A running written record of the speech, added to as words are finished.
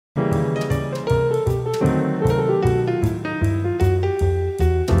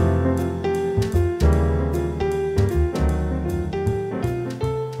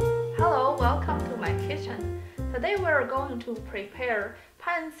to prepare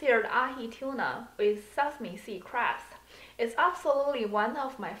pan-seared ahi tuna with sesame seed crust. It's absolutely one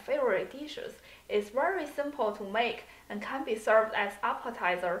of my favorite dishes. It's very simple to make and can be served as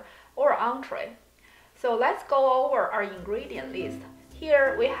appetizer or entree. So let's go over our ingredient list.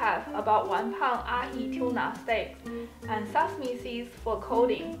 Here we have about 1 pound ahi tuna steak and sesame seeds for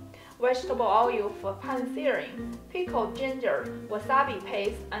coating, vegetable oil for pan-searing, pickled ginger, wasabi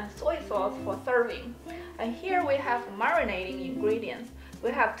paste, and soy sauce for serving. And here we have marinating ingredients.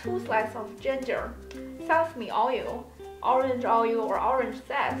 We have 2 slices of ginger, sesame oil, orange oil or orange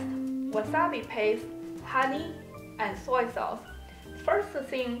zest, wasabi paste, honey, and soy sauce. First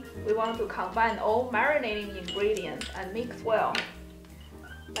thing, we want to combine all marinating ingredients and mix well.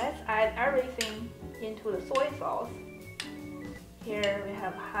 Let's add everything into the soy sauce. Here we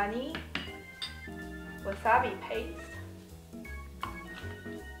have honey, wasabi paste,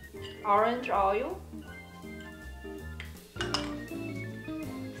 orange oil,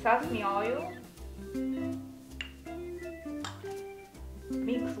 sesame oil.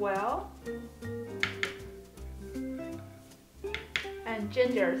 Mix well, and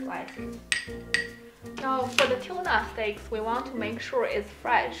ginger slices. Now for the tuna steaks, we want to make sure it's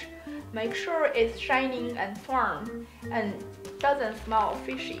fresh. Make sure it's shining and firm and doesn't smell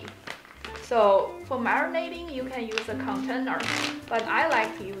fishy. So for marinating, you can use a container, but I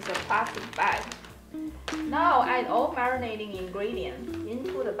like to use a plastic bag. Now add all marinating ingredients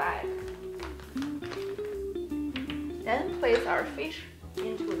into the bag. Then place our fish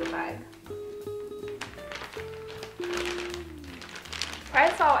into the bag.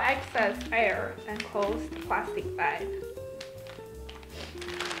 Press out excess air and close the plastic bag.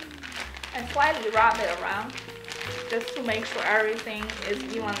 And slightly rub it around just to make sure everything is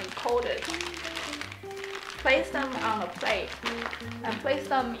evenly coated. Place them on a plate and place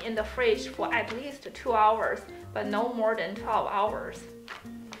them in the fridge for at least 2 hours, but no more than 12 hours.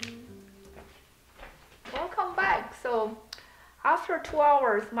 Welcome back. So after 2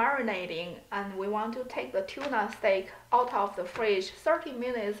 hours marinating, and we want to take the tuna steak out of the fridge 30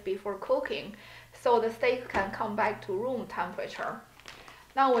 minutes before cooking, so the steak can come back to room temperature.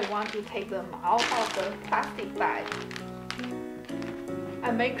 Now we want to take them out of the plastic bag.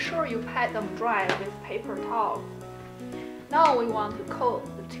 And make sure you pat them dry with paper towel. Now we want to coat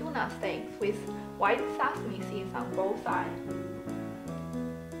the tuna steaks with white sesame seeds on both sides.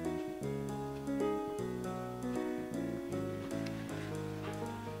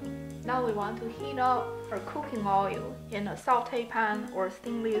 Now we want to heat up our cooking oil in a saute pan or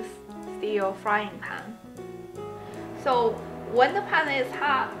stainless steel frying pan. So when the pan is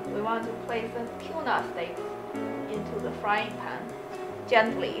hot, we want to place the tuna steaks into the frying pan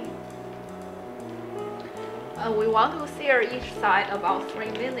gently. We want to sear each side about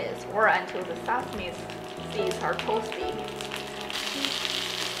 3 minutes or until the sesame seeds are toasty.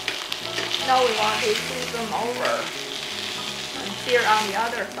 Now we want to flip them over and sear on the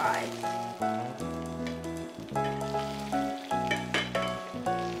other side.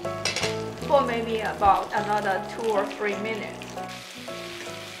 For maybe about another 2 or 3 minutes.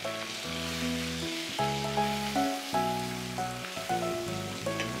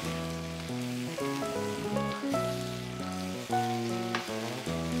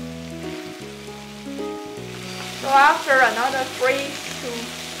 So after another 3 to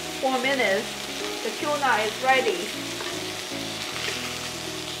 4 minutes, the tuna is ready.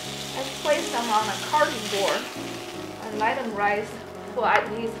 Let's place them on a cutting board and let them rest for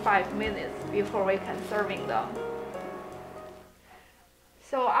at least 5 minutes before we can serving them.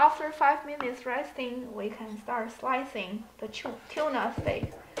 So after 5 minutes resting, we can start slicing the tuna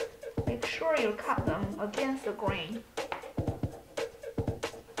steak. Make sure you cut them against the grain.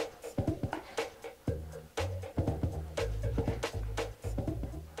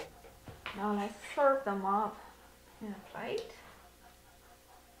 Now let's serve them up in a plate.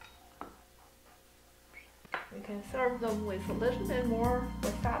 We can serve them with a little bit more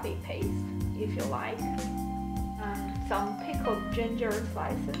wasabi paste if you like, and some pickled ginger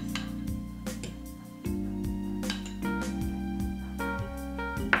slices,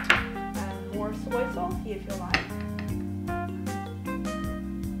 and more soy sauce if you like.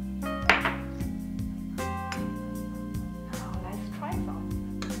 Now let's try some.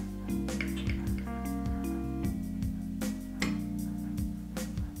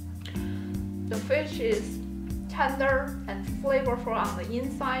 The fish is tender and flavorful on the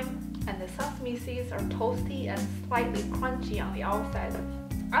inside, and the sesame seeds are toasty and slightly crunchy on the outside.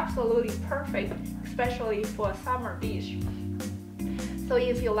 Absolutely perfect, especially for a summer dish. So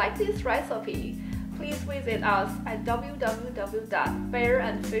if you like this recipe, please visit us at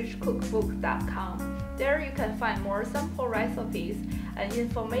www.bearandfishcookbook.com. There you can find more sample recipes and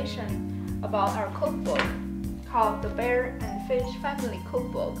information about our cookbook called the Bear and Fish Family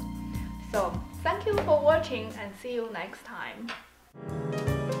Cookbook. So, thank you for watching and see you next time.